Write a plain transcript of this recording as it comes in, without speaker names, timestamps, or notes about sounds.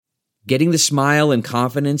Getting the smile and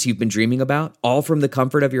confidence you've been dreaming about, all from the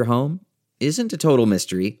comfort of your home, isn't a total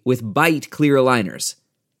mystery with Bite clear aligners.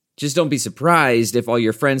 Just don't be surprised if all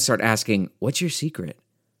your friends start asking, "What's your secret?"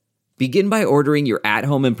 Begin by ordering your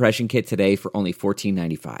at-home impression kit today for only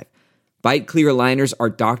 $14.95. Bite clear aligners are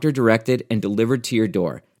doctor-directed and delivered to your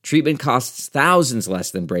door. Treatment costs thousands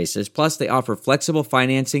less than braces, plus they offer flexible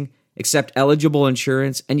financing, accept eligible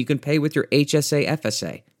insurance, and you can pay with your HSA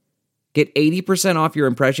FSA. Get 80% off your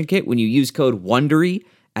impression kit when you use code WONDERY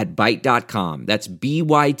at Byte.com. That's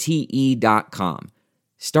BYTE.com.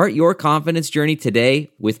 Start your confidence journey today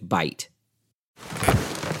with Byte.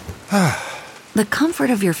 The comfort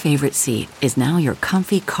of your favorite seat is now your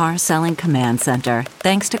comfy car-selling command center,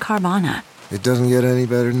 thanks to Carvana. It doesn't get any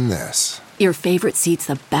better than this. Your favorite seat's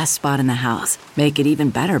the best spot in the house. Make it even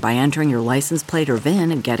better by entering your license plate or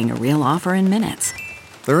VIN and getting a real offer in minutes.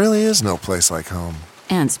 There really is no place like home.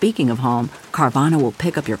 And speaking of home, Carvana will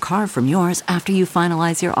pick up your car from yours after you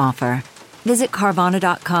finalize your offer. Visit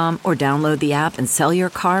Carvana.com or download the app and sell your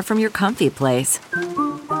car from your comfy place.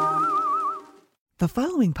 The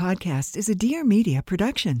following podcast is a Dear Media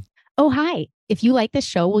production. Oh, hi. If you like this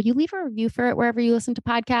show, will you leave a review for it wherever you listen to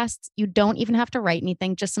podcasts? You don't even have to write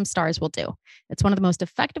anything, just some stars will do. It's one of the most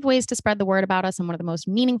effective ways to spread the word about us and one of the most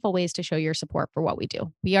meaningful ways to show your support for what we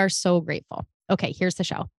do. We are so grateful. Okay, here's the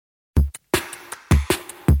show.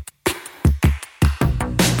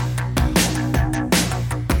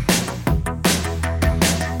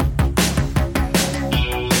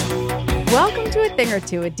 Welcome to A Thing or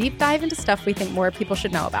Two, a deep dive into stuff we think more people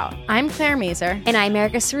should know about. I'm Claire Mazer. And I'm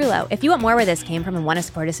Erica Cerullo. If you want more where this came from and want to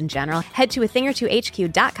support us in general, head to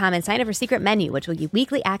athingertwohq.com and sign up for Secret Menu, which will give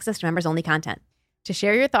weekly access to members-only content. To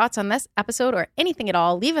share your thoughts on this episode or anything at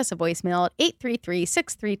all, leave us a voicemail at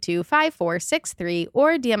 833-632-5463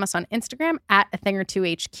 or DM us on Instagram at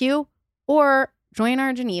athingertwohq or join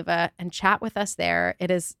our Geneva and chat with us there. It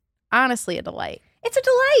is honestly a delight. It's a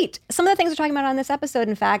delight. Some of the things we're talking about on this episode,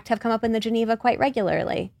 in fact, have come up in the Geneva quite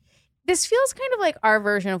regularly. This feels kind of like our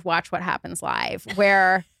version of Watch What Happens Live,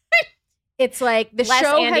 where it's like the less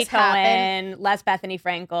show Andy has Cohen, happened. less Bethany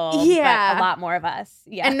Frankel, Yeah. but a lot more of us.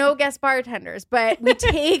 Yeah. And no guest bartenders. But we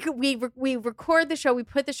record the show, we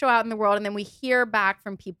put the show out in the world, and then we hear back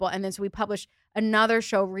from people. And then so we publish another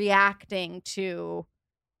show reacting to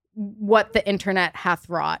what the internet hath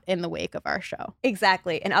wrought in the wake of our show.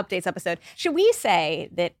 Exactly. An updates episode. Should we say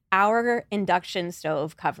that our induction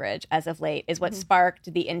stove coverage as of late is what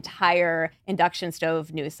sparked the entire induction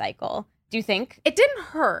stove news cycle? Do you think? It didn't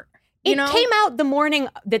hurt. It came out the morning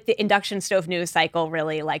that the induction stove news cycle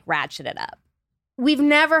really like ratcheted up. We've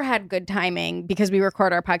never had good timing because we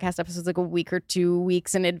record our podcast episodes like a week or 2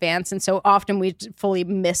 weeks in advance. And so often we fully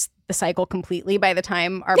miss the cycle completely by the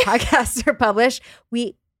time our podcasts are published.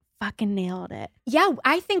 We fucking nailed it. Yeah,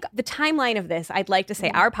 I think the timeline of this, I'd like to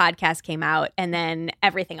say our podcast came out and then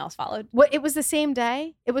everything else followed. What, it was the same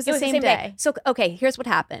day? It was the same day. So, okay, here's what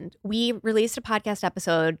happened. We released a podcast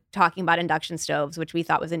episode talking about induction stoves, which we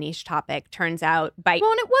thought was a niche topic. Turns out Well,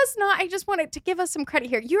 and it was not. I just wanted to give us some credit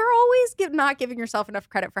here. You're always not giving yourself enough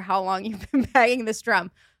credit for how long you've been banging this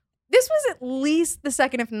drum. This was at least the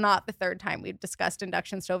second, if not the third time we've discussed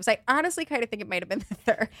induction stoves. I honestly kind of think it might have been the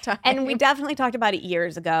third time. And we definitely talked about it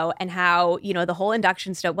years ago and how, the whole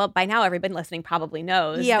induction stove, well, by now everybody listening probably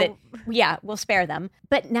knows that, we'll spare them.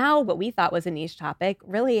 But now what we thought was a niche topic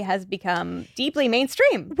really has become deeply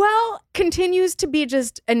mainstream. Well, continues to be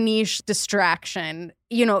just a niche distraction.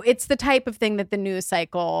 It's the type of thing that the news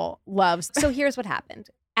cycle loves. So here's what happened.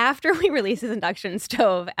 After we release this induction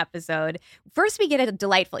stove episode, first we get a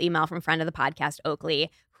delightful email from a friend of the podcast, Oakley,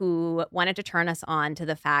 who wanted to turn us on to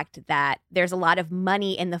the fact that there's a lot of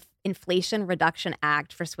money in the Inflation Reduction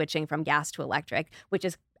Act for switching from gas to electric, which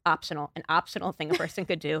is optional, an optional thing a person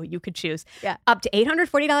could do. You could choose up to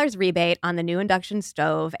 $840 rebate on the new induction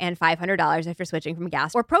stove and $500 if you're switching from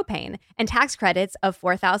gas or propane, and tax credits of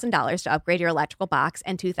 $4,000 to upgrade your electrical box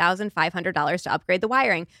and $2,500 to upgrade the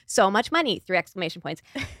wiring. So much money, 3 exclamation points.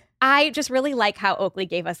 I just really like how Oakley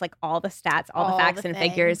gave us like all the stats, all the facts and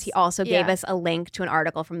figures. He also gave us a link to an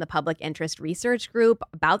article from the Public Interest Research Group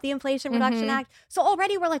about the Inflation Reduction Act. So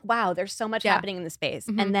already we're like, wow, there's so much happening in the space.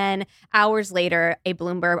 And then hours later, a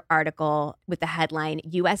Bloomberg article with the headline,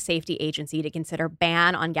 U.S. Safety Agency to Consider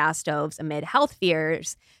Ban on Gas Stoves Amid Health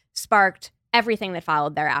Fears, sparked everything that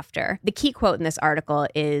followed thereafter. The key quote in this article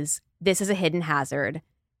is, "This is a hidden hazard.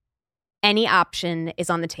 Any option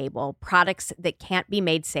is on the table. Products that can't be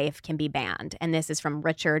made safe can be banned." And this is from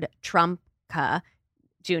Richard Trumka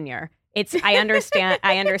Jr., I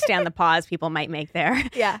understand the pause people might make there.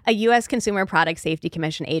 Yeah. A U.S. Consumer Product Safety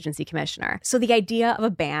Commission agency commissioner. So the idea of a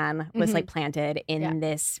ban was like planted in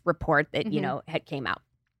this report that, had came out.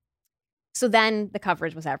 So then the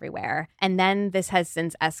coverage was everywhere. And then this has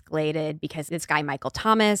since escalated because this guy, Michael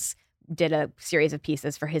Thomas, did a series of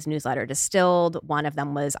pieces for his newsletter Distilled. One of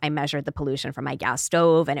them was, I measured the pollution from my gas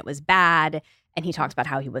stove and it was bad. And he talks about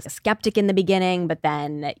how he was a skeptic in the beginning, but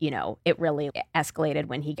then, it really escalated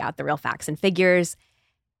when he got the real facts and figures.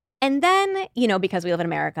 And then, because we live in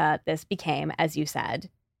America, this became, as you said,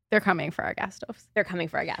 they're coming for our gas stoves. They're coming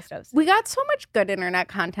for our gas stoves. We got so much good internet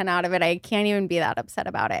content out of it. I can't even be that upset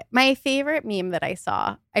about it. My favorite meme that I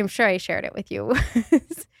saw, I'm sure I shared it with you,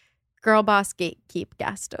 was girl boss gatekeep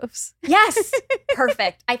gas stoves. Yes.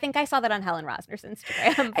 Perfect. I think I saw that on Helen Rosner's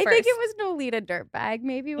Instagram first. I think it was Nolita Dirtbag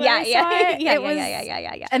maybe when I saw it.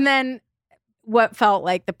 Yeah. And then what felt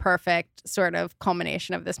like the perfect sort of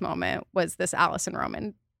culmination of this moment was this Allison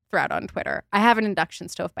Roman thread on Twitter. I have an induction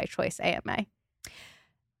stove by choice, AMA.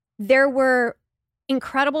 There were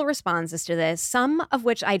incredible responses to this, some of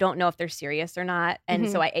which I don't know if they're serious or not. And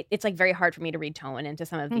so it's like very hard for me to read tone into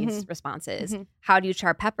some of these responses. How do you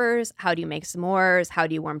char peppers? How do you make s'mores? How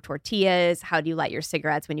do you warm tortillas? How do you light your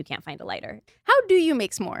cigarettes when you can't find a lighter? How do you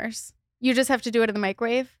make s'mores? You just have to do it in the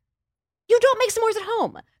microwave? You don't make s'mores at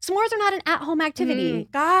home. S'mores are not an at-home activity.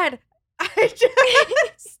 God, I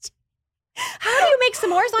just... How do you make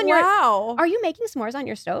s'mores on your... Wow. Are you making s'mores on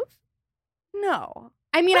your stove? No.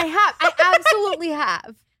 I mean, I have. I absolutely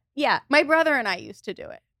have. Yeah. My brother and I used to do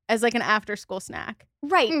it as like an after-school snack.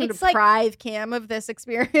 Right. It's deprive Cam of this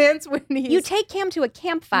experience when you take Cam to a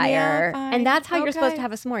campfire, and that's how you're supposed to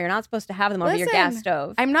have a s'more. You're not supposed to have them over your gas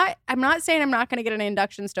stove. I'm not saying I'm not going to get an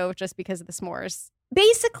induction stove just because of the s'mores.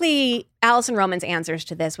 Basically, Allison Roman's answers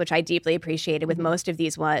to this, which I deeply appreciated with most of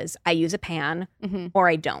these, was I use a pan or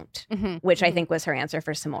I don't, which I think was her answer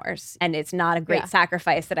for s'mores. And it's not a great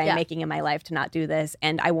sacrifice that I'm making in my life to not do this.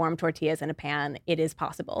 And I warm tortillas in a pan. It is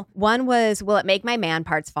possible. One was, will it make my man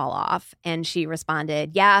parts fall off? And she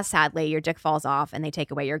responded, yeah, sadly, your dick falls off and they take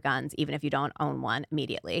away your guns, even if you don't own one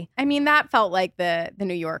immediately. I mean, that felt like the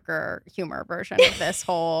New Yorker humor version of this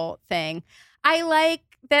whole thing. I like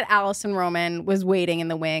that Allison Roman was waiting in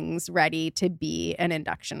the wings, ready to be an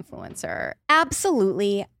induction influencer.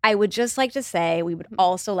 Absolutely. I would just like to say we would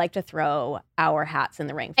also like to throw our hats in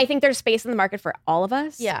the ring. I think there's space in the market for all of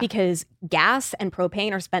us because gas and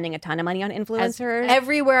propane are spending a ton of money on influencers.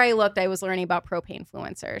 Everywhere I looked, I was learning about propane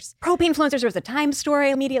influencers. Propane influencers was a Time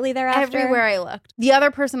story immediately thereafter. Everywhere I looked. The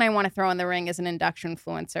other person I want to throw in the ring as an induction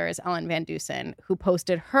influencer is Ellen Van Dusen, who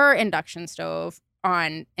posted her induction stove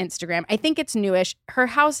on Instagram. I think it's newish. Her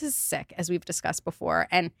house is sick, as we've discussed before.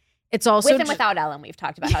 And it's also... With and without Ellen, we've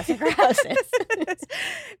talked about how sick her house is.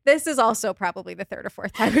 This is also probably the third or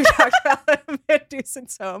fourth time we've talked about Van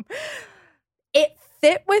Dusen's home. It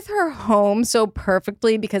fit with her home so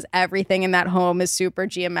perfectly because everything in that home is super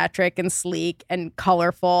geometric and sleek and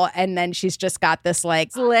colorful. And then she's just got this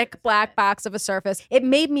like slick black box of a surface. It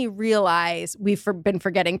made me realize we've been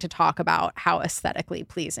forgetting to talk about how aesthetically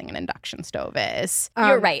pleasing an induction stove is.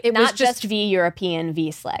 You're right. It not was just V European, V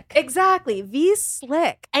slick. Exactly. V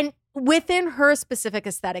slick. And within her specific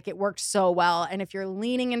aesthetic, it worked so well. And if you're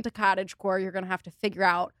leaning into cottagecore, you're going to have to figure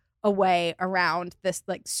out a way around this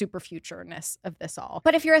like super future-ness of this all.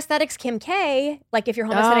 But if your aesthetics Kim K, like if your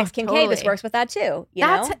home aesthetics Kim K, this works with that too.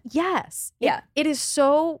 Yes. Yeah. It is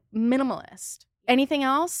so minimalist. Anything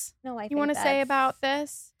else you want to say about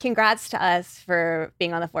this? Congrats to us for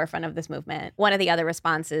being on the forefront of this movement. One of the other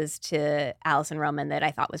responses to Allison Roman that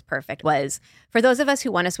I thought was perfect was, for those of us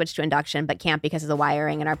who want to switch to induction but can't because of the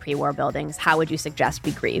wiring in our pre-war buildings, how would you suggest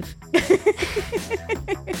we grieve?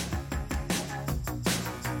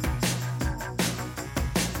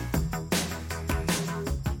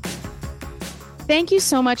 Thank you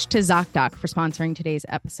so much to ZocDoc for sponsoring today's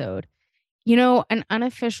episode. You know, an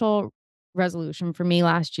unofficial resolution for me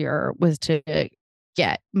last year was to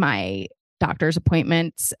get my doctor's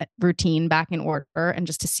appointments routine back in order and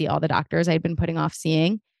just to see all the doctors I'd been putting off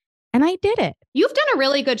seeing. And I did it. You've done a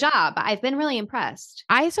really good job. I've been really impressed.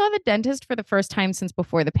 I saw the dentist for the first time since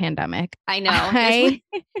before the pandemic. I know.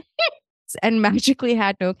 And magically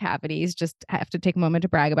had no cavities. Just have to take a moment to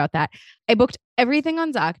brag about that. I booked everything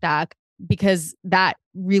on ZocDoc because that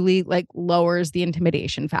really like lowers the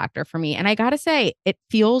intimidation factor for me. And I got to say, it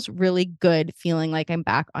feels really good feeling like I'm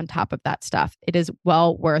back on top of that stuff. It is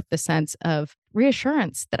well worth the sense of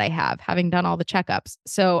reassurance that I have having done all the checkups.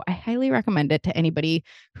 So I highly recommend it to anybody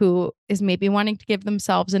who is maybe wanting to give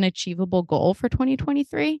themselves an achievable goal for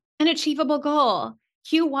 2023. An achievable goal.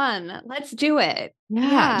 Q1. Let's do it. Yeah.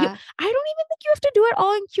 I don't even think you have to do it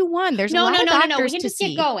all in Q1. There's a lot of doctors We can to just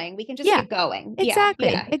see. get going. We can just get going.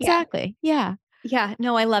 Exactly. Yeah. Yeah,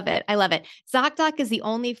 no, I love it. I love it. ZocDoc is the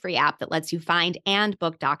only free app that lets you find and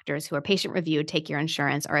book doctors who are patient reviewed, take your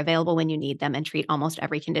insurance, are available when you need them, and treat almost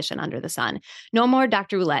every condition under the sun. No more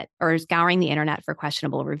Dr. Roulette or scouring the internet for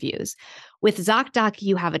questionable reviews. With ZocDoc,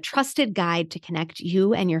 you have a trusted guide to connect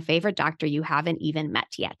you and your favorite doctor you haven't even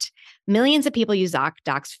met yet. Millions of people use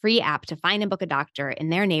ZocDoc's free app to find and book a doctor in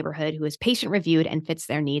their neighborhood who is patient reviewed and fits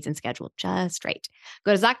their needs and schedule just right.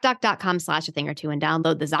 Go to ZocDoc.com/a-thing-or-two and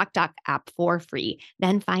download the ZocDoc app for free.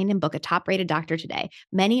 Then find and book a top-rated doctor today.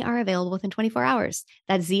 Many are available within 24 hours.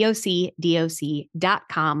 That's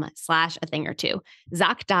ZocDoc.com/a-thing-or-two.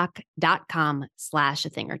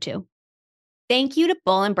 ZocDoc.com/a-thing-or-two. Thank you to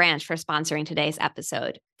Boll & Branch for sponsoring today's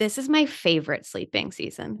episode. This is my favorite sleeping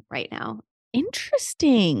season right now.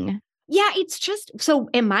 Interesting. Yeah, it's just so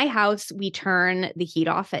in my house, we turn the heat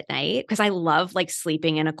off at night because I love like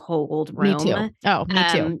sleeping in a cold room. Me too. Oh, me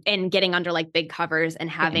too. And getting under like big covers and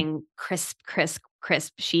having crisp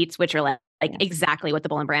sheets, which are like exactly what the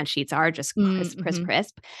Boll & Branch sheets are, just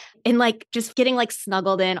crisp. And like just getting like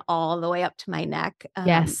snuggled in all the way up to my neck.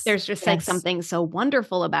 There's just like something so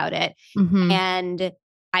wonderful about it. Mm-hmm. And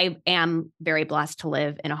I am very blessed to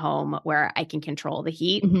live in a home where I can control the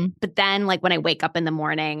heat. Mm-hmm. But then like when I wake up in the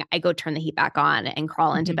morning, I go turn the heat back on and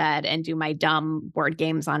crawl into bed and do my dumb board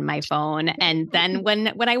games on my phone. And then when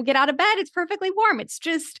I get out of bed, it's perfectly warm. It's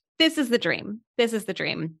just, this is the dream. This is the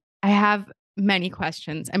dream. I have many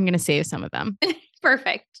questions. I'm going to save some of them.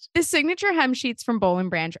 Perfect. The signature hem sheets from Boll &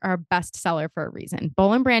 Branch are a bestseller for a reason.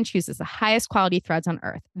 Boll & Branch uses the highest quality threads on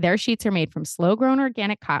earth. Their sheets are made from slow-grown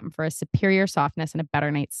organic cotton for a superior softness and a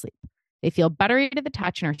better night's sleep. They feel buttery to the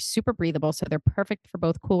touch and are super breathable, so they're perfect for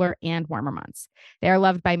both cooler and warmer months. They are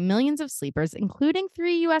loved by millions of sleepers, including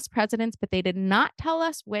 3 U.S. presidents, but they did not tell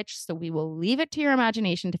us which, so we will leave it to your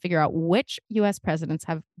imagination to figure out which U.S. presidents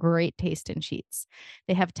have great taste in sheets.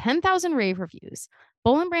 They have 10,000 rave reviews.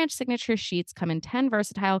 Boll & Branch signature sheets come in 10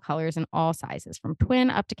 versatile colors in all sizes, from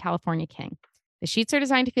twin up to California King. The sheets are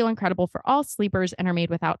designed to feel incredible for all sleepers and are made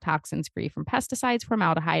without toxins, free from pesticides,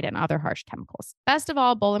 formaldehyde, and other harsh chemicals. Best of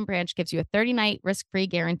all, Boll & Branch gives you a 30-night risk-free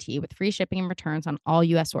guarantee with free shipping and returns on all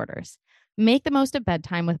U.S. orders. Make the most of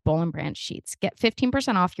bedtime with Boll & Branch sheets. Get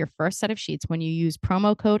 15% off your first set of sheets when you use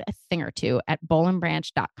promo code A-THING-OR-TWO at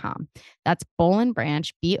bollandbranch.com. That's Boll &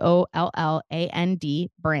 Branch, BOLLAND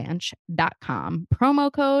branch.com.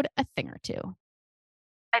 Promo code A-THING-OR-TWO.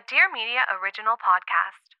 A Dear Media original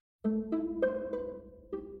podcast.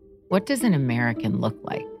 What does an American look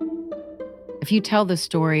like? If you tell the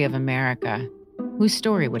story of America, whose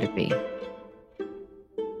story would it be?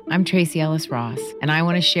 I'm Tracy Ellis Ross, and I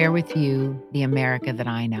want to share with you the America that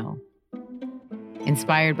I know.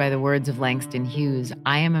 Inspired by the words of Langston Hughes,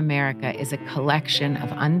 I Am America is a collection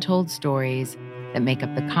of untold stories that make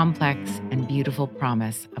up the complex and beautiful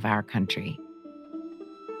promise of our country.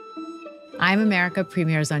 I'm America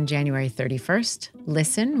premieres on January 31st.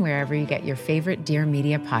 Listen wherever you get your favorite Dear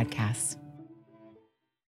Media podcasts.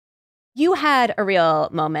 You had a real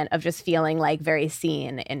moment of just feeling like very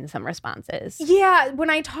seen in some responses. Yeah, when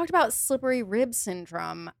I talked about slippery rib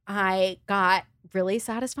syndrome, I got really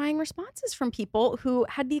satisfying responses from people who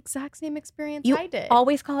had the exact same experience I did.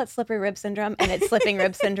 Always call it slippery rib syndrome, and it's slipping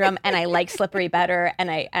rib syndrome, and I like slippery better,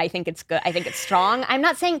 and I think it's good. I think it's strong. I'm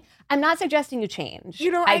not suggesting you change.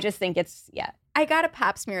 I just think it's, I got a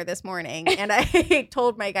pap smear this morning, and I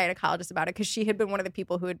told my gynecologist about it because she had been one of the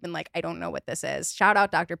people who had been like, I don't know what this is. Shout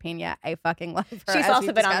out Dr. Pena. I fucking love her. She's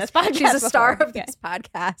also been on this podcast. She's a star of this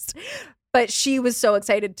podcast. But she was so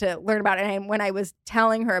excited to learn about it. And when I was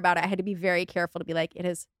telling her about it, I had to be very careful to be like, it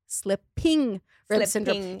is slipping rib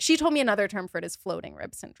syndrome. She told me another term for it is floating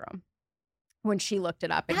rib syndrome when she looked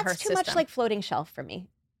it up in her system. That's too much like floating shelf for me.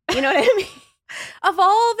 You know what I mean? Of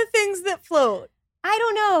all the things that float. I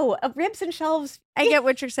don't know. Ribs and shelves. I get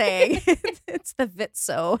what you're saying. It's the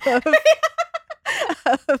Vitso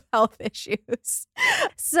of health issues.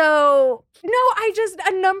 So,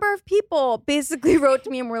 a number of people basically wrote to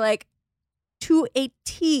me and were like, to a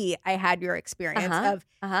T, I had your experience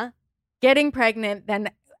of getting pregnant,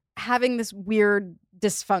 then having this weird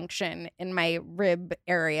dysfunction in my rib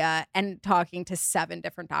area and talking to 7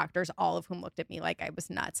 different doctors, all of whom looked at me like I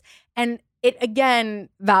was nuts. And it again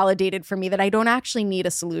validated for me that I don't actually need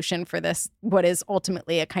a solution for this, what is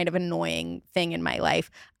ultimately a kind of annoying thing in my life.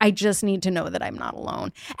 I just need to know that I'm not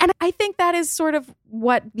alone. And I think that is sort of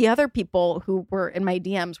what the other people who were in my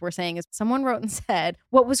DMs were saying. Is someone wrote and said,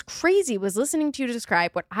 what was crazy was listening to you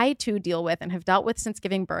describe what I too deal with and have dealt with since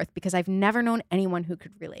giving birth, because I've never known anyone who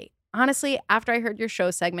could relate. Honestly, after I heard your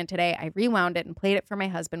show segment today, I rewound it and played it for my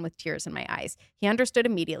husband with tears in my eyes. He understood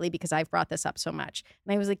immediately because I've brought this up so much.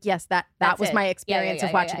 And I was like, yes, that was my experience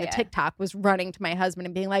of watching the TikTok, was running to my husband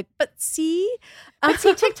and being like, but see,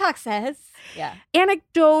 TikTok says. Yeah.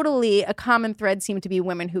 Anecdotally, a common thread seemed to be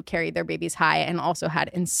women who carried their babies high and also had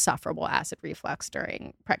insufferable acid reflux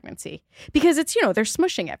during pregnancy. Because it's, they're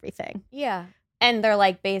smushing everything. Yeah. And they're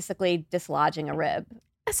like basically dislodging a rib.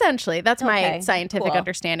 Essentially, that's my scientific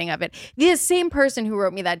understanding of it. The same person who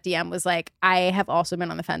wrote me that DM was like, I have also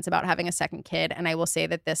been on the fence about having a second kid. And I will say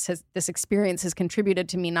that this experience has contributed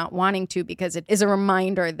to me not wanting to, because it is a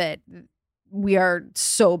reminder that we are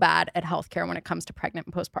so bad at healthcare when it comes to pregnant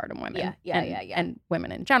and postpartum women. Yeah. And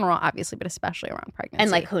women in general, obviously, but especially around pregnancy.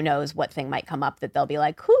 And like, who knows what thing might come up that they'll be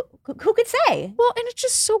like, who could say? Well, and it's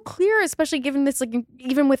just so clear, especially given this, like,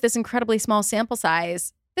 even with this incredibly small sample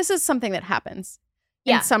size, this is something that happens.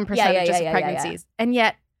 In some percentages of pregnancies. And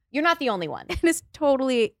yet, you're not the only one. It is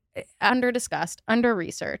totally under-discussed,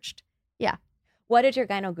 under-researched. Yeah. What did your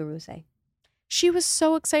gyno guru say? She was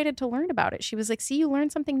so excited to learn about it. She was like, see, you learn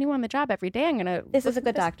something new on the job every day. This is a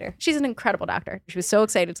good doctor. She's an incredible doctor. She was so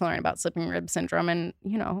excited to learn about slipping rib syndrome. And,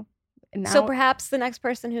 now. So perhaps the next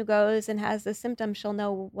person who goes and has the symptom, she'll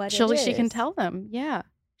know what it is. She can tell them. Yeah.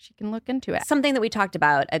 She can look into it. Something that we talked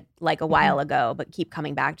about a while ago, but keep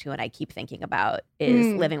coming back to and I keep thinking about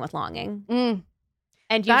is living with longing.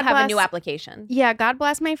 And you have a new application. Yeah, God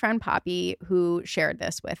bless my friend Poppy, who shared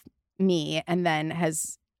this with me and then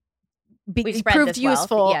has proved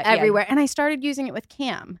useful everywhere. And I started using it with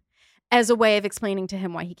Cam as a way of explaining to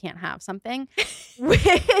him why he can't have something,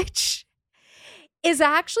 which is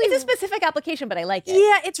actually... It's a specific application, but I like it.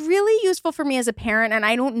 Yeah, it's really useful for me as a parent, and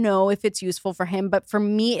I don't know if it's useful for him, but for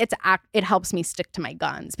me, it helps me stick to my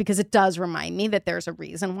guns, because it does remind me that there's a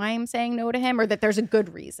reason why I'm saying no to him, or that there's a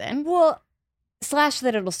good reason. Well, /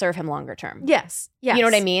 that it'll serve him longer term. Yes. You know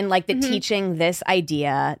what I mean? Like the teaching this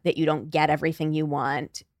idea that you don't get everything you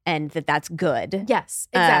want and that's good. Yes,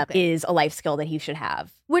 exactly. Is a life skill that he should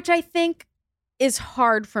have. Which I think is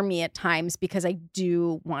hard for me at times, because I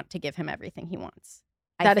do want to give him everything he wants.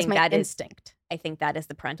 That is my instinct. I think that is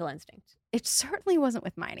the parental instinct. It certainly wasn't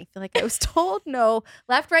with mine. I feel like I was told no,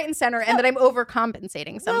 left, right, and center, and that I'm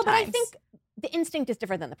overcompensating sometimes. No, but I think the instinct is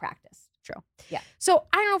different than the practice. True. Yeah. So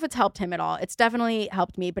I don't know if it's helped him at all. It's definitely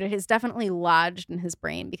helped me, but it has definitely lodged in his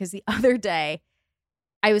brain, because the other day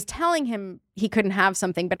I was telling him he couldn't have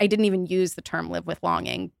something, but I didn't even use the term live with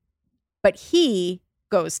longing. But he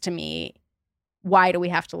goes to me, why do we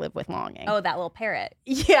have to live with longing? Oh, that little parrot.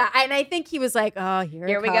 Yeah. And I think he was like, oh, here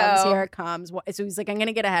it comes. So he's like, I'm going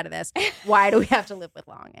to get ahead of this. Why do we have to live with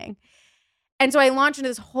longing? And so I launched into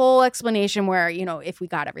this whole explanation where, if we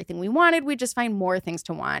got everything we wanted, we just find more things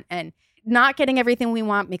to want. And not getting everything we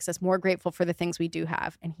want makes us more grateful for the things we do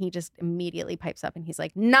have. And he just immediately pipes up and he's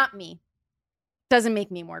like, not me. Doesn't make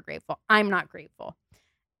me more grateful. I'm not grateful.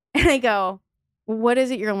 And I go, what is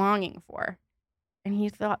it you're longing for? And he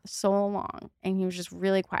thought so long, and he was just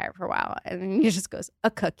really quiet for a while. And then he just goes,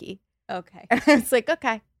 a cookie. Okay. And it's like,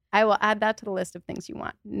 okay, I will add that to the list of things you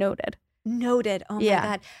want. Noted. Oh my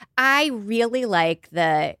God. I really like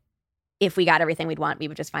if we got everything we'd want, we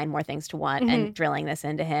would just find more things to want, and drilling this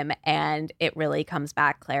into him. And it really comes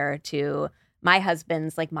back, Claire, to my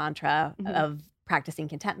husband's mantra of practicing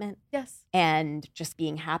contentment. Yes. And just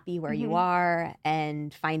being happy where you are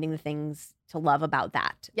and finding the things to love about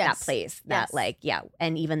that place,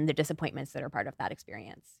 and even the disappointments that are part of that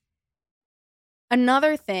experience.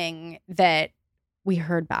 Another thing that we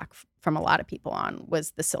heard back from a lot of people on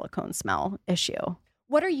was the silicone smell issue.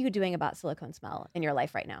 What are you doing about silicone smell in your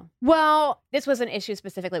life right now? Well, this was an issue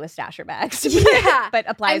specifically with stasher bags. Yeah. But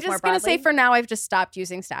applies more broadly. I'm just going to say for now, I've just stopped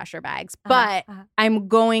using stasher bags. But I'm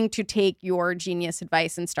going to take your genius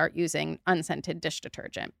advice and start using unscented dish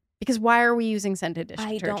detergent. Because why are we using scented dish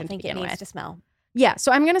detergent? I don't think it needs to smell. Yeah,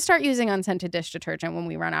 so I'm going to start using unscented dish detergent when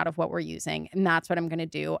we run out of what we're using, and that's what I'm going to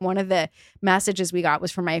do. One of the messages we got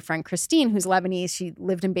was from my friend Christine, who's Lebanese. She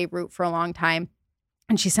lived in Beirut for a long time,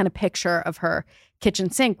 and she sent a picture of her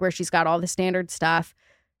kitchen sink where she's got all the standard stuff,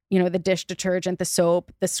 the dish detergent, the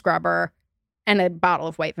soap, the scrubber, and a bottle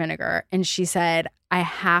of white vinegar. And she said, I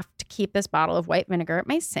have to keep this bottle of white vinegar at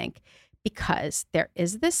my sink because there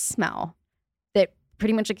is this smell that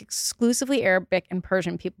pretty much exclusively Arabic and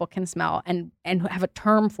Persian people can smell and have a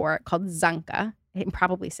term for it called zanka. I'm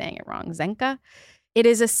probably saying it wrong. Zanka. It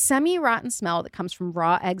is a semi-rotten smell that comes from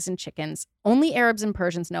raw eggs and chickens. Only Arabs and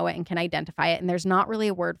Persians know it and can identify it. And there's not really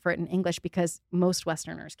a word for it in English because most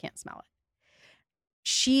Westerners can't smell it.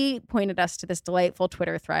 she pointed us to this delightful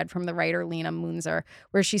Twitter thread from the writer Lena Munzer,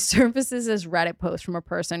 where she surfaces this Reddit post from a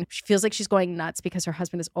person. She feels like she's going nuts because her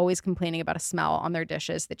husband is always complaining about a smell on their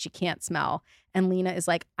dishes that she can't smell. And Lena is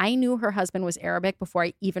like, I knew her husband was Arabic before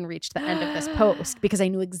I even reached the end of this post because I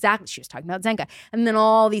knew exactly she was talking about Zenka. And then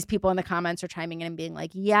all these people in the comments are chiming in and being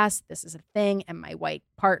like, yes, this is a thing. And my white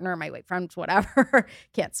partner, my white friends, whatever,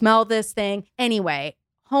 can't smell this thing. Anyway,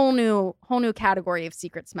 whole new category of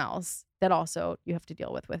secret smells that also you have to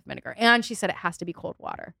deal with vinegar. And she said it has to be cold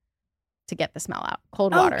water to get the smell out.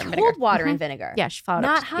 Cold water and vinegar. Cold water and vinegar. Yeah, she followed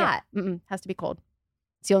Not up. hot. Yeah. Has to be cold.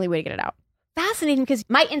 It's the only way to get it out. Fascinating, because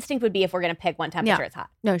my instinct would be if we're going to pick one temperature, it's hot.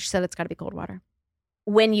 No, she said it's got to be cold water.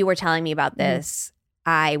 When you were telling me about this,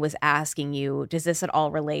 I was asking you, does this at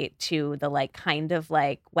all relate to the like kind of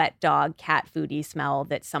like wet dog cat foodie smell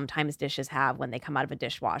that sometimes dishes have when they come out of a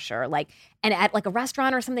dishwasher? Like, and at like a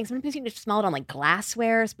restaurant or something, sometimes you can just smell it on like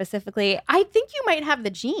glassware specifically. I think you might have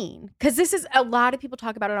the gene, because this is a lot of people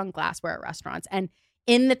talk about it on glassware at restaurants. And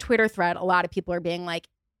in the Twitter thread, a lot of people are being like,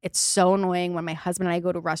 it's so annoying when my husband and I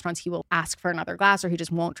go to restaurants, he will ask for another glass or he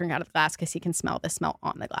just won't drink out of the glass because he can smell the smell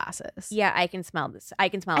on the glasses. Yeah, I can smell this. I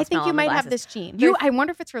can smell I think you might have this gene. I wonder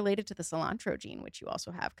if it's related to the cilantro gene, which you also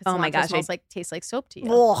have. Because oh my gosh, tastes like soap to you.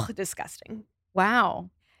 Oh, disgusting. Wow.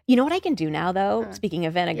 You know what I can do now, though? Speaking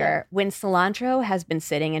of vinegar, when cilantro has been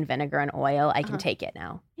sitting in vinegar and oil, I can take it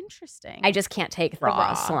now. Interesting. I just can't take the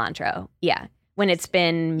raw cilantro. Yeah. When it's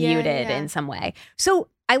been muted in some way. So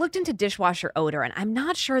I looked into dishwasher odor, and I'm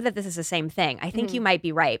not sure that this is the same thing. I think you might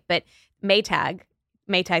be right. But Maytag,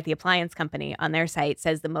 the appliance company, on their site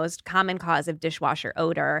says the most common cause of dishwasher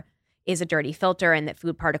odor is a dirty filter and that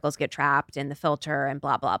food particles get trapped in the filter and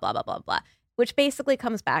blah, blah, blah, blah, blah, blah, which basically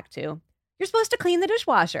comes back to you're supposed to clean the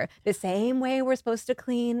dishwasher the same way we're supposed to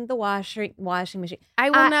clean the washing machine. I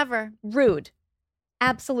will never. Rude.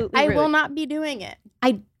 Absolutely rude. I will not be doing it.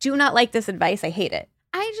 I do not like this advice. I hate it.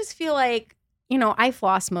 I just feel like, I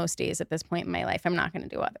floss most days at this point in my life. I'm not going to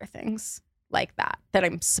do other things like that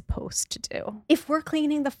I'm supposed to do. If we're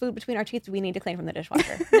cleaning the food between our teeth, we need to clean from the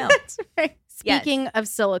dishwasher. No. That's right. Speaking of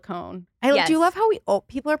silicone, I do love how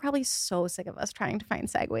people are probably so sick of us trying to find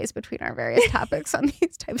segues between our various topics on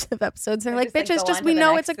these types of episodes. They're like, bitches, just we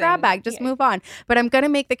know it's a grab bag. Just move on. But I'm going to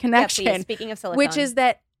make the connection. Yeah, speaking of silicone. Which is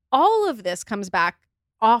that all of this comes back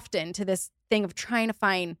often to this thing of trying to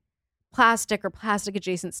find plastic or plastic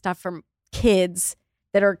adjacent stuff from kids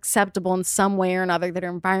that are acceptable in some way or another, that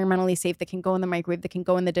are environmentally safe, that can go in the microwave, that can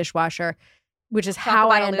go in the dishwasher, which is how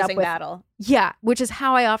I end up with battle. Yeah, which is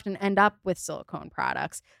how I often end up with silicone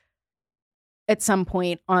products. At some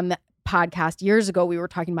point on the podcast years ago, we were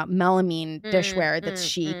talking about melamine dishware that's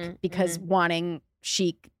chic because wanting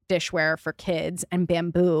chic dishware for kids, and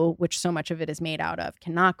bamboo, which so much of it is made out of,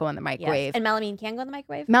 cannot go in the microwave. Yes. And melamine can go in the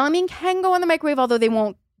microwave? Melamine can go in the microwave, although they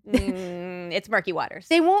won't. It's murky waters.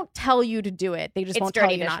 They won't tell you to do it. They just won't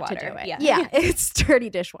tell you not to do it. Yeah, it's dirty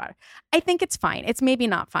dishwater. I think it's fine. It's maybe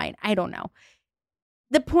not fine. I don't know.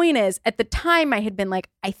 The point is, at the time, I had been like,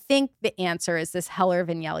 I think the answer is this Heller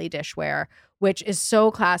Vignelli dishware, which is so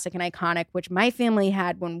classic and iconic, which my family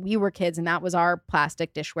had when we were kids, and that was our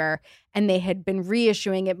plastic dishware. And they had been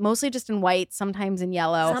reissuing it, mostly just in white, sometimes in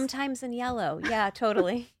yellow. Yeah,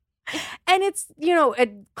 totally. And it's, a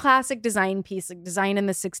classic design piece, designed in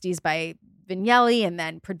the 60s by Vignelli and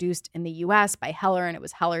then produced in the US by Heller, and it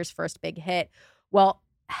was Heller's first big hit. Well,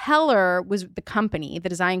 Heller was the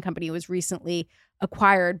design company was recently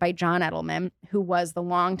acquired by John Edelman, who was the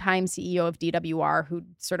longtime CEO of DWR, who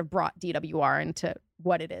sort of brought DWR into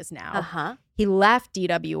what it is now. He left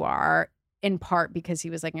DWR in part because he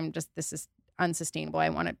was like, this is unsustainable. I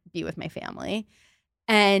want to be with my family.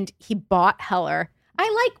 And he bought Heller.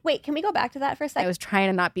 Wait, can we go back to that for a second? I was trying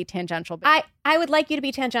to not be tangential. But I would like you to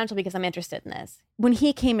be tangential because I'm interested in this. When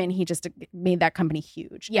he came in, he just made that company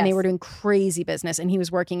huge. Yes. And they were doing crazy business, and he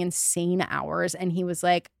was working insane hours. And he was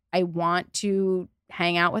like, I want to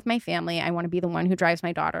hang out with my family. I want to be the one who drives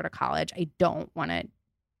my daughter to college. I don't want to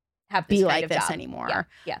be like this anymore.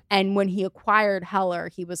 Yeah. And when he acquired Heller,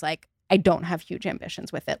 he was like, I don't have huge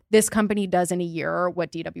ambitions with it. This company does in a year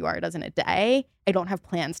what DWR does in a day. I don't have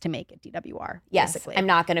plans to make it DWR. Yes, basically. I'm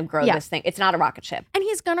not going to grow this thing. It's not a rocket ship. And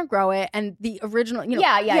he's going to grow it. And the original,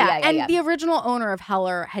 the original owner of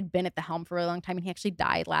Heller had been at the helm for a long time, and he actually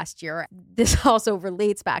died last year. This also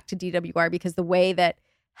relates back to DWR because the way that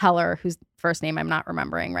Heller, whose first name I'm not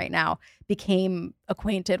remembering right now, became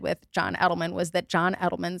acquainted with John Edelman was that John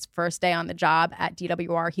Edelman's first day on the job at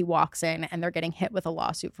DWR, he walks in and they're getting hit with a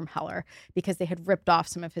lawsuit from Heller because they had ripped off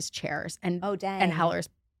some of his chairs. And And Heller's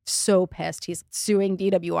so pissed. He's suing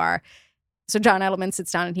DWR. So John Edelman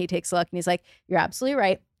sits down and he takes a look and he's like, you're absolutely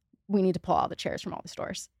right. we need to pull all the chairs from all the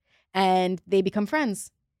stores. And they become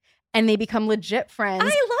friends. And they become legit friends. I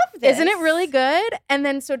love this. Isn't it really good? And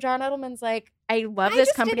then so John Edelman's like, I love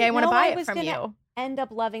this company. I want to buy it from you. End up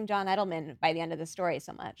loving John Edelman by the end of the story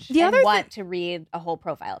so much. The and other want to read a whole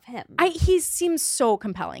profile of him. He seems so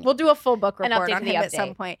compelling. We'll do a full book report on him at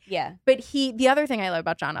some point. Yeah. But the other thing I love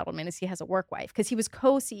about John Edelman is he has a work wife because he was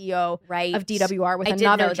co-CEO of DWR with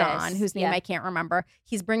another John whose name I can't remember.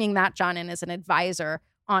 He's bringing that John in as an advisor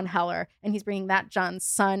on Heller, and he's bringing that John's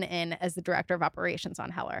son in as the director of operations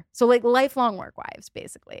on Heller. So like lifelong work wives,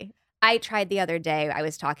 basically. I tried the other day. I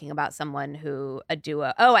was talking about someone who maybe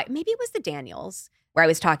it was the Daniels, where I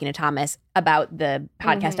was talking to Thomas about the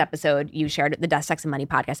podcast episode you shared, the Sex and Money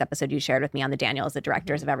podcast episode you shared with me on the Daniels, the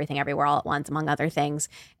directors of Everything Everywhere All at Once, among other things.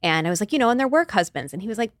 And I was like, and they're work husbands. And he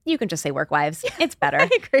was like, you can just say work wives. It's better.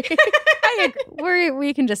 I agree.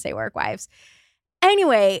 We can just say work wives.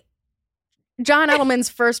 Anyway, John Edelman's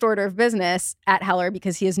first order of business at Heller,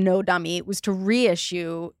 because he is no dummy, was to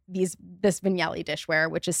reissue this Vignelli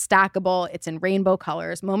dishware, which is stackable. It's in rainbow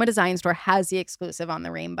colors. MoMA Design Store has the exclusive on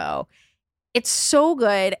the rainbow. It's so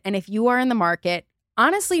good. And if you are in the market,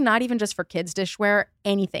 honestly, not even just for kids dishware,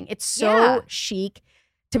 anything. It's so chic.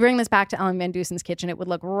 To bring this back to Ellen Van Dusen's kitchen, it would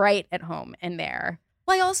look right at home in there.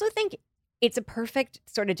 Well, I also think it's a perfect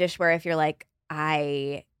sort of dishware if you're like,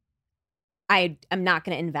 I'm not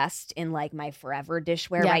going to invest in like my forever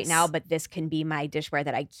dishware right now, but this can be my dishware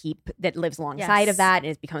that I keep that lives alongside of that,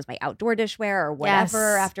 and it becomes my outdoor dishware or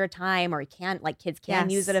whatever after a time, or kids can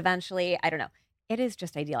use it eventually. I don't know. It is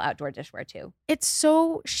just ideal outdoor dishware too. It's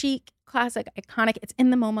so chic, classic, iconic. It's in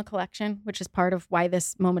the MoMA collection, which is part of why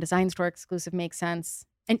this MoMA Design Store exclusive makes sense.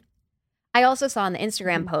 And I also saw on the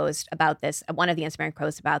Instagram post about this, one of the Instagram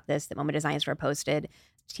posts about this that MoMA Design Store posted,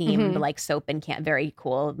 teamed like soap and very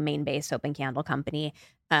cool Maine-based soap and candle company.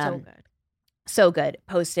 So good.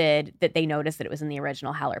 Posted that they noticed that it was in the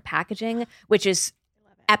original Heller packaging, which is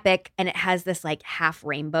epic, and it has this like half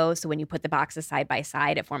rainbow. So when you put the boxes side by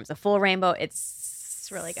side, it forms a full rainbow. It's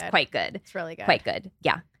really good. Quite good. It's really good. Quite good.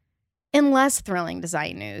 Yeah. In less thrilling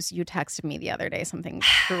design news, you texted me the other day something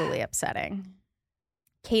truly upsetting.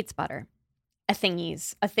 Kate's butter. A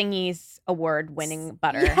Thingies award-winning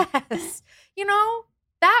butter. Yes.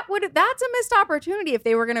 That's a missed opportunity if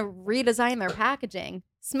they were going to redesign their packaging.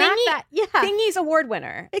 Thingies award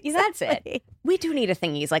winner. Exactly. That's it. We do need a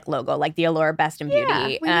Thingies like logo, like the Allure Best in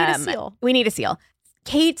Beauty. We need a seal. We need a seal.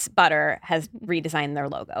 Kate's Butter has redesigned their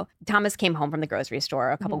logo. Thomas came home from the grocery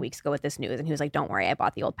store a couple weeks ago with this news, and he was like, don't worry, I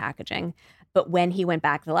bought the old packaging. But when he went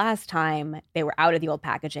back the last time, they were out of the old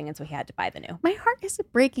packaging, and so he had to buy the new. My heart is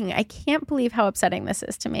breaking. I can't believe how upsetting this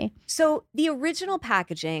is to me. So the original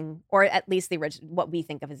packaging, or at least what we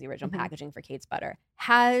think of as the original packaging for Kate's Butter,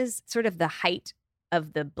 has sort of the height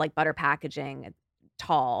of the like butter packaging,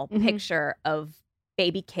 tall picture of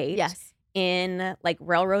baby Kate in like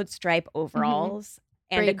railroad stripe overalls.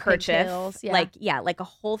 And a kerchief, like a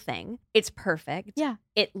whole thing. It's perfect. Yeah.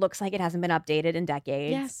 It looks like it hasn't been updated in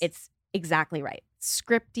decades. Yes. It's exactly right.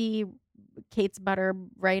 Scripty Kate's Butter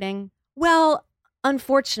writing. Well,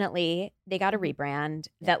 unfortunately, they got a rebrand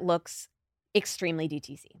that looks extremely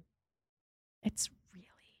DTC. It's really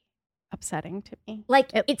upsetting to me.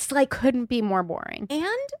 Like, it's like couldn't be more boring.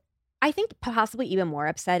 And I think possibly even more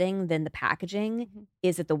upsetting than the packaging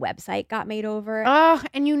is that the website got made over. Oh,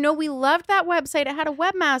 and we loved that website. It had a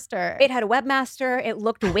webmaster. It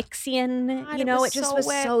looked Wixian. God, it just was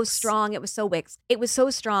so strong. It was so Wix. It was so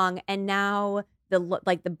strong. And now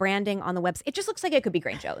the branding on the website, it just looks like it could be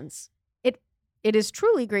Great Jones. It is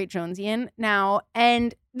truly Great Jonesian now.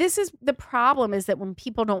 And this is the problem, is that when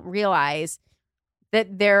people don't realize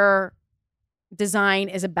that their design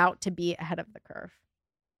is about to be ahead of the curve.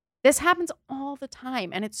 This happens all the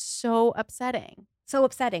time, and it's so upsetting. So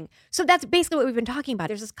upsetting. So that's basically what we've been talking about.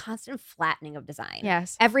 There's this constant flattening of design.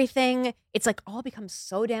 Yes. Everything, it's like all becomes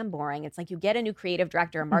so damn boring. It's like you get a new creative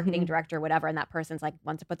director, a marketing director, whatever, and that person's like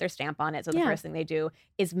wants to put their stamp on it. So the first thing they do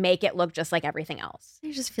is make it look just like everything else.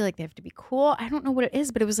 They just feel like they have to be cool. I don't know what it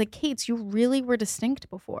is, but it was like, Kate's, you really were distinct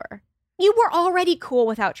before. You were already cool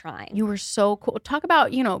without trying. You were so cool. Talk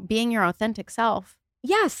about, being your authentic self.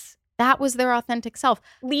 Yes. That was their authentic self.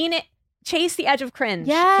 Lean it, chase the edge of cringe.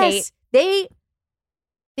 Yes. Kate.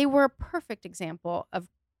 They were a perfect example of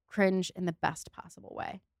cringe in the best possible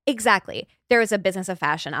way. Exactly. There was a Business of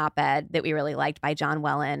Fashion op-ed that we really liked by John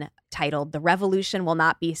Wellen titled "The Revolution Will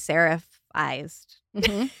Not Be Serifized."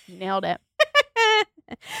 Nailed it.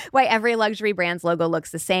 Why every luxury brand's logo looks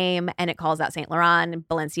the same, and it calls out Saint Laurent,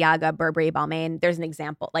 Balenciaga, Burberry, Balmain. There's an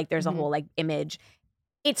example, like there's a whole like image.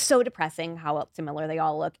 It's so depressing how similar they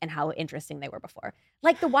all look and how interesting they were before.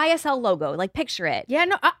 Like the YSL logo, like picture it. Yeah,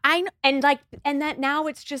 no, I know. And that now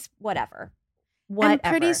it's just whatever. And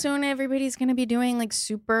pretty soon everybody's going to be doing like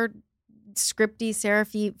super scripty,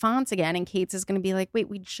 serify fonts again. And Kate's is going to be like, wait,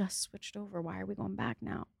 we just switched over. Why are we going back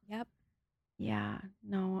now? Yep. Yeah,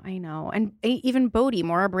 no, I know. And even Bodhi,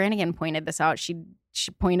 Maura Brannigan pointed this out. She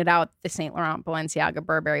pointed out the Saint Laurent, Balenciaga,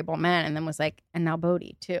 Burberry, Balmain, and then was like, and now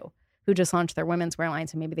Bodhi too, who just launched their women's wear line.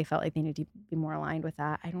 So maybe they felt like they need to be more aligned with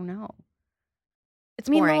that. I don't know.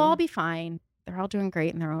 They'll all be fine. They're all doing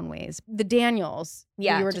great in their own ways. The Daniels,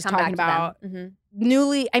 you were just talking about,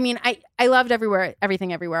 newly. I mean, I loved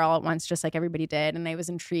Everything Everywhere All at Once, just like everybody did, and I was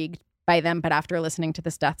intrigued by them. But after listening to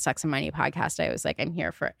this Death, Sex, and Money podcast, I was like, I'm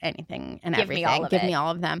here for anything and everything. Give me all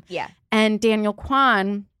of them. Yeah. And Daniel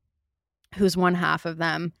Kwan, who's one half of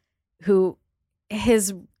them, who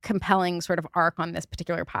his compelling sort of arc on this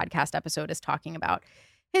particular podcast episode is talking about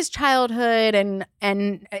his childhood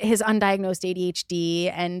and his undiagnosed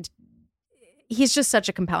ADHD, and he's just such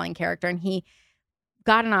a compelling character. And he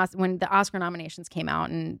got an Oscar when the Oscar nominations came out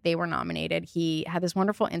and they were nominated. He had this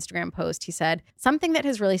wonderful Instagram post. He said, something that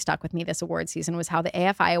has really stuck with me this award season was how the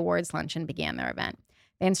AFI Awards luncheon began their event.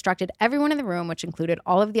 They instructed everyone in the room, which included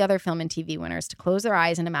all of the other film and TV winners, to close their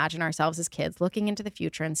eyes and imagine ourselves as kids looking into the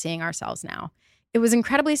future and seeing ourselves now. It was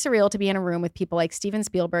incredibly surreal to be in a room with people like Steven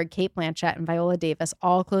Spielberg, Cate Blanchett, and Viola Davis,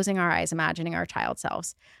 all closing our eyes, imagining our child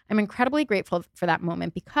selves. I'm incredibly grateful for that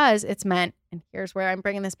moment because it's meant, and here's where I'm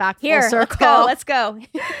bringing this back full circle. Let's go.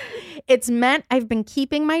 It's meant I've been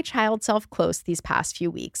keeping my child self close these past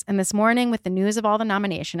few weeks. And this morning, with the news of all the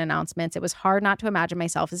nomination announcements, it was hard not to imagine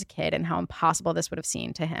myself as a kid and how impossible this would have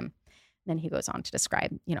seemed to him. And then he goes on to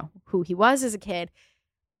describe, who he was as a kid.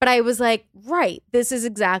 But I was like, right, this is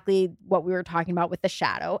exactly what we were talking about with the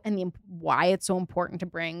shadow and why it's so important to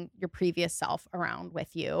bring your previous self around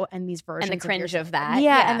with you and these versions. And the cringe of that.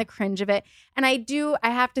 Yeah, and the cringe of it. And I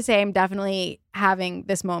have to say, I'm definitely having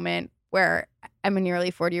this moment where I'm a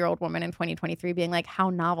nearly 40-year-old woman in 2023 being like, how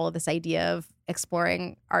novel this idea of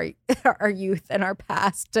exploring our youth and our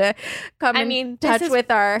past to come in touch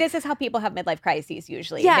with our... This is how people have midlife crises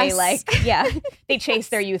usually. Yes. They chase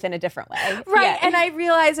their youth in a different way. Right. Yeah. And I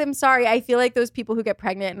realize, I'm sorry, I feel like those people who get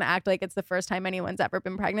pregnant and act like it's the first time anyone's ever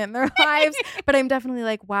been pregnant in their lives. But I'm definitely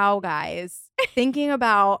like, wow, guys, thinking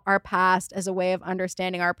about our past as a way of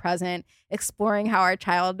understanding our present, exploring how our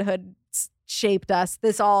childhood shaped us.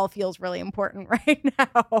 This all feels really important right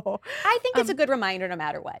now. I think it's a good reminder no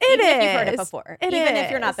matter what. Even if you've heard it before. Even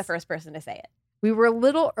if you're not the first person to say it. We were a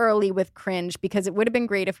little early with cringe because it would have been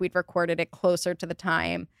great if we'd recorded it closer to the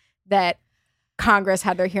time that Congress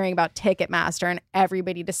had their hearing about Ticketmaster and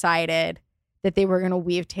everybody decided that they were going to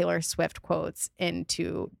weave Taylor Swift quotes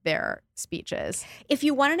into their speeches. If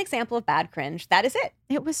you want an example of bad cringe, that is it.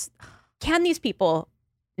 It was... Can these people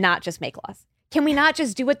not just make laws? Can we not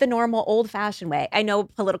just do it the normal old-fashioned way? I know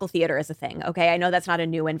political theater is a thing, okay? I know that's not a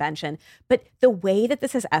new invention. But the way that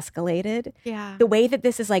this has escalated, the way that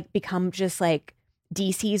this has become just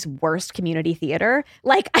DC's worst community theater,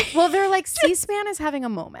 well, they're like, C-SPAN is having a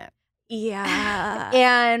moment. Yeah.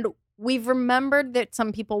 And we've remembered that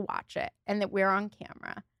some people watch it and that we're on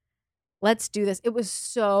camera. Let's do this. It was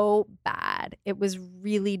so bad. It was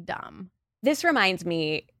really dumb. This reminds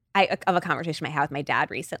me of a conversation I had with my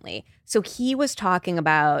dad recently. So he was talking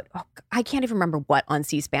about, I can't even remember what on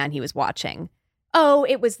C-SPAN he was watching. Oh,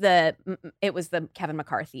 it was the Kevin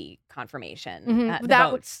McCarthy confirmation. Mm-hmm. The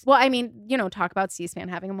votes. Well, I mean, talk about C-SPAN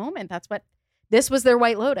having a moment. This was their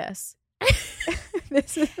White Lotus.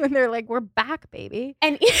 This is when they're like, we're back, baby.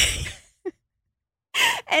 And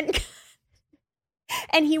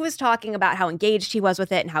he was talking about how engaged he was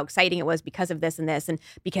with it and how exciting it was because of this and this and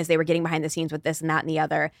because they were getting behind the scenes with this and that and the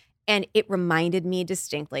other. And it reminded me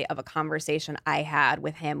distinctly of a conversation I had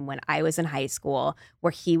with him when I was in high school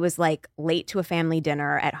where he was late to a family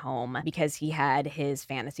dinner at home because he had his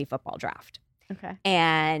fantasy football draft. Okay.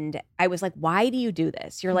 And I was like, why do you do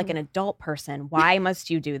this? You're an adult person. Why must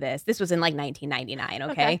you do this? This was in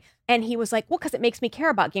 1999, okay? And he was like, well, because it makes me care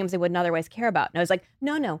about games I wouldn't otherwise care about. And I was like,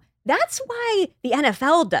 no. That's why the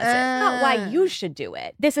NFL does it, not why you should do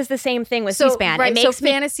it. This is the same thing with C-SPAN. Right, so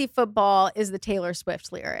fantasy football is the Taylor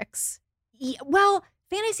Swift lyrics. Well,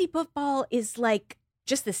 fantasy football is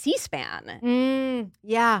just the C-SPAN.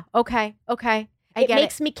 Yeah, okay. It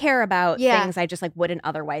makes me care about things I just wouldn't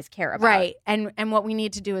otherwise care about. Right, and what we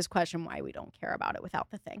need to do is question why we don't care about it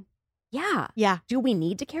without the thing. Yeah. Do we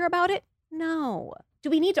need to care about it? No. Do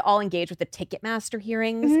we need to all engage with the Ticketmaster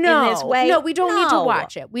hearings in this way? No, we don't need to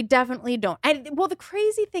watch it. We definitely don't. Well, the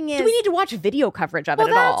crazy thing is... Do we need to watch video coverage of it at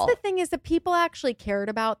all? Well, that's the thing is that people actually cared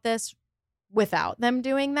about this without them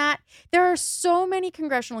doing that. There are so many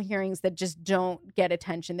congressional hearings that just don't get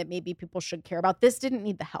attention that maybe people should care about. This didn't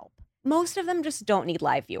need the help. Most of them just don't need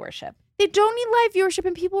live viewership. They don't need live viewership,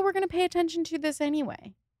 and people were going to pay attention to this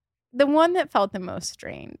anyway. The one that felt the most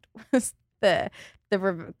strained was the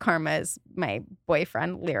Karma is my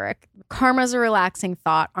boyfriend lyric. Karma's a relaxing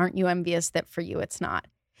thought. Aren't you envious that for you it's not?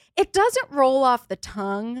 It doesn't roll off the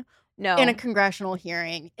tongue in a congressional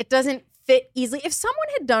hearing. It doesn't fit easily. If someone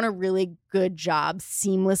had done a really good job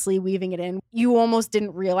seamlessly weaving it in, you almost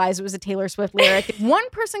didn't realize it was a Taylor Swift lyric. One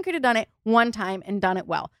person could have done it one time and done it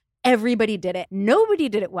well. Everybody did it. Nobody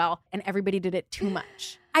did it well, and everybody did it too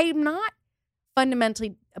much. I'm not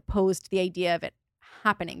fundamentally opposed to the idea of it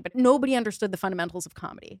happening, but nobody understood the fundamentals of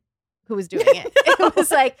comedy who was doing it. It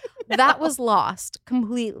was like, that was lost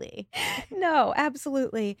completely. No,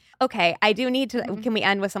 absolutely. Okay, I do need to, can we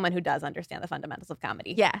end with someone who does understand the fundamentals of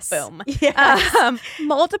comedy? Yes. Boom. Yes.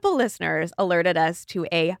 Multiple listeners alerted us to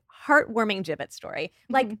a heartwarming Jibbitz story.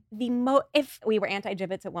 Like if we were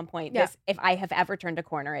anti-Jibbitz at one point, this, if I have ever turned a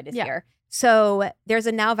corner, it is here. So there's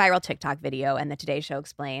a now viral TikTok video, and the Today Show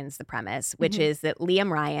explains the premise, which is that Liam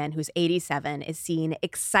Ryan, who's 87, is seen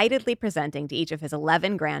excitedly presenting to each of his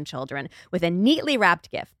 11 grandchildren with a neatly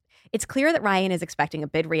wrapped gift. It's clear that Ryan is expecting a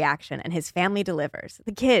big reaction, and his family delivers.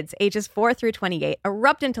 The kids, ages 4 through 28,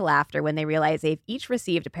 erupt into laughter when they realize they've each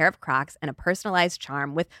received a pair of Crocs and a personalized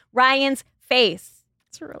charm with Ryan's face.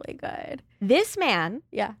 It's really good. This man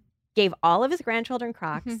gave all of his grandchildren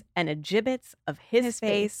Crocs and a Jibbitz of his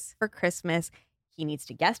face for Christmas. He needs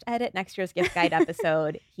to guest edit next year's gift guide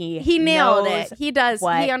episode. He nailed knows it. He does.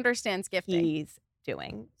 He understands gifting. He's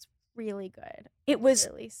doing. It's really good. It was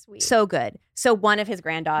really sweet. So good. So one of his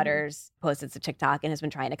granddaughters posted to TikTok and has been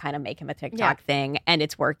trying to kind of make him a TikTok thing, and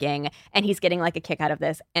it's working. And he's getting like a kick out of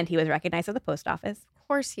this. And he was recognized at the post office. Of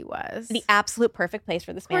course he was. The absolute perfect place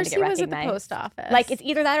for this man to get recognized. Of course he was at the post office. Like, it's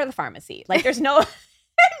either that or the pharmacy. Like, there's no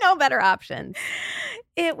better options.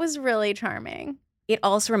 It was really charming. It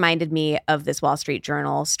also reminded me of this Wall Street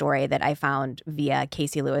Journal story that I found via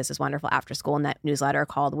Casey Lewis's wonderful after school newsletter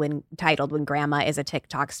titled When Grandma is a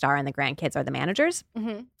TikTok Star and the Grandkids Are the Managers,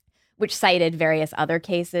 which cited various other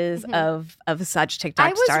cases of such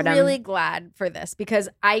TikTok stardom. I was really glad for this because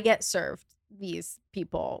I get served these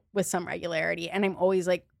people with some regularity, and I'm always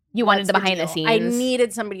like, you wanted the behind the scenes. I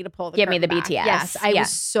needed somebody to pull the Give me the curtain BTS. back. Yes, I was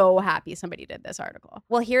so happy somebody did this article.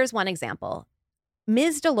 Well, here's one example.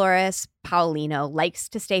 Ms. Dolores Paulino likes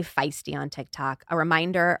to stay feisty on TikTok, a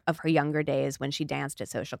reminder of her younger days when she danced at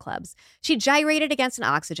social clubs. She gyrated against an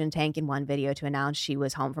oxygen tank in one video to announce she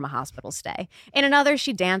was home from a hospital stay. In another,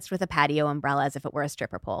 she danced with a patio umbrella as if it were a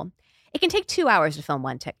stripper pole. It can take 2 hours to film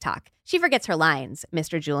one TikTok. She forgets her lines,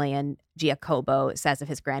 Mr. Julian Giacobo says of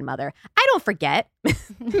his grandmother. I don't forget,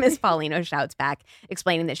 Miss Paulino shouts back,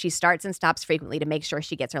 explaining that she starts and stops frequently to make sure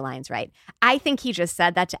she gets her lines right. I think he just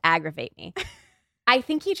said that to aggravate me.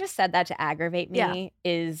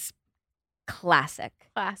 Is classic.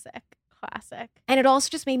 Classic. And it also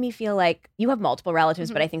just made me feel like you have multiple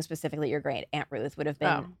relatives, but I think specifically your great Aunt Ruth would have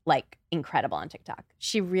been like incredible on TikTok.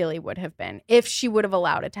 She really would have been if she would have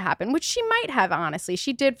allowed it to happen, which she might have, honestly.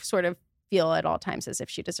 She did sort of feel at all times as if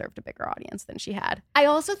she deserved a bigger audience than she had. I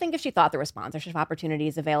also think if she thought there were sponsorship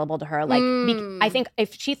opportunities available to her, like I think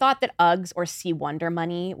if she thought that Uggs or C Wonder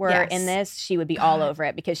money were in this, she would be all over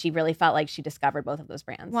it because she really felt like she discovered both of those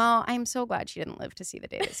brands. Well, I'm so glad she didn't live to see the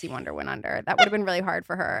day that C Wonder went under. That would have been really hard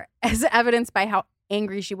for her, as evidenced by how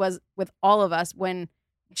angry she was with all of us when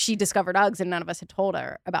she discovered Uggs and none of us had told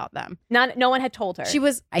her about them. No one had told her.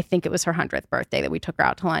 I think it was her 100th birthday that we took her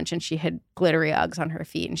out to lunch, and she had glittery Uggs on her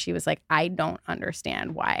feet. And she was like, I don't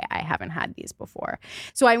understand why I haven't had these before.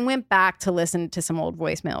 So I went back to listen to some old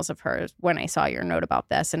voicemails of hers when I saw your note about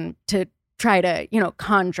this and to try to,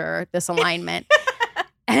 conjure this alignment.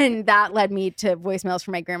 And that led me to voicemails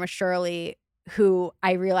from my grandma Shirley, who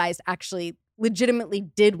I realized actually legitimately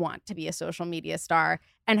did want to be a social media star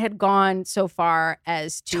and had gone so far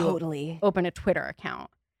as to open a Twitter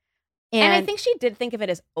account. And I think she did think of it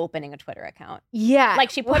as opening a Twitter account. Yeah.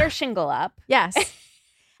 Like she put her shingle up. Yes.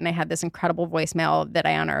 And I had this incredible voicemail that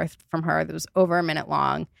I unearthed from her that was over a minute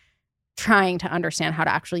long, trying to understand how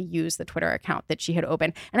to actually use the Twitter account that she had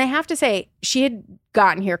opened. And I have to say, she had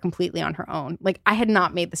gotten here completely on her own. Like, I had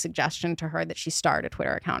not made the suggestion to her that she start a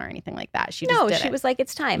Twitter account or anything like that. She was like,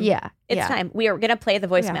 it's time. Yeah. It's time. We are going to play the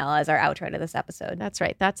voicemail as our outro to this episode. That's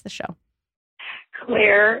right. That's the show.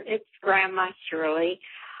 Claire, it's Grandma Shirley.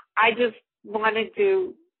 I just wanted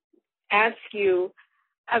to ask you,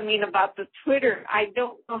 about the Twitter. I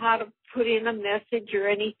don't know how to put in a message or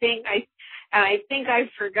anything. I think I've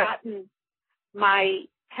forgotten my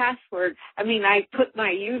password. I mean, I put my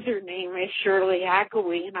username as Shirley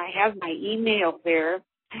Hackaway, and I have my email there.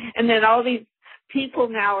 And then all these people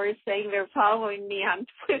now are saying they're following me on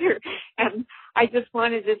Twitter. And I just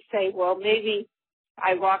wanted to say, well, maybe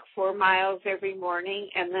I walk 4 miles every morning,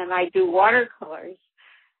 and then I do watercolors.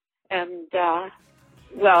 And,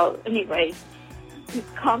 well, anyway,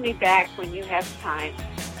 call me back when you have time.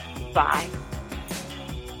 Bye.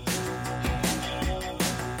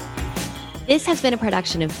 This has been a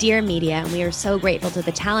production of Dear Media, and we are so grateful to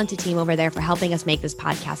the talented team over there for helping us make this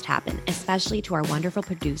podcast happen, especially to our wonderful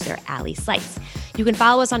producer, Allie Slice. You can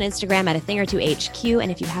follow us on Instagram at athingertwohq,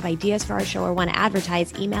 and if you have ideas for our show or want to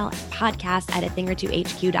advertise, email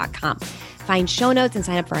podcast@athingertwohq.com. Find show notes and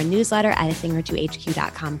sign up for our newsletter at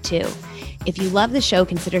athingertwohq.com too. If you love the show,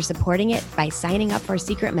 consider supporting it by signing up for our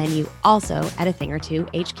secret menu, also at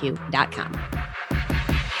athingertwohq.com.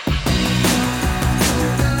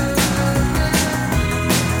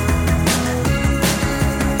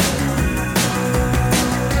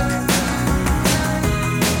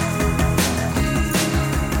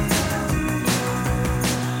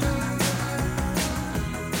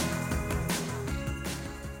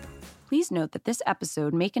 Please note that this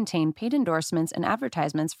episode may contain paid endorsements and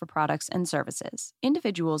advertisements for products and services.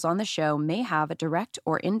 Individuals on the show may have a direct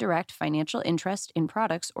or indirect financial interest in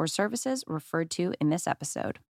products or services referred to in this episode.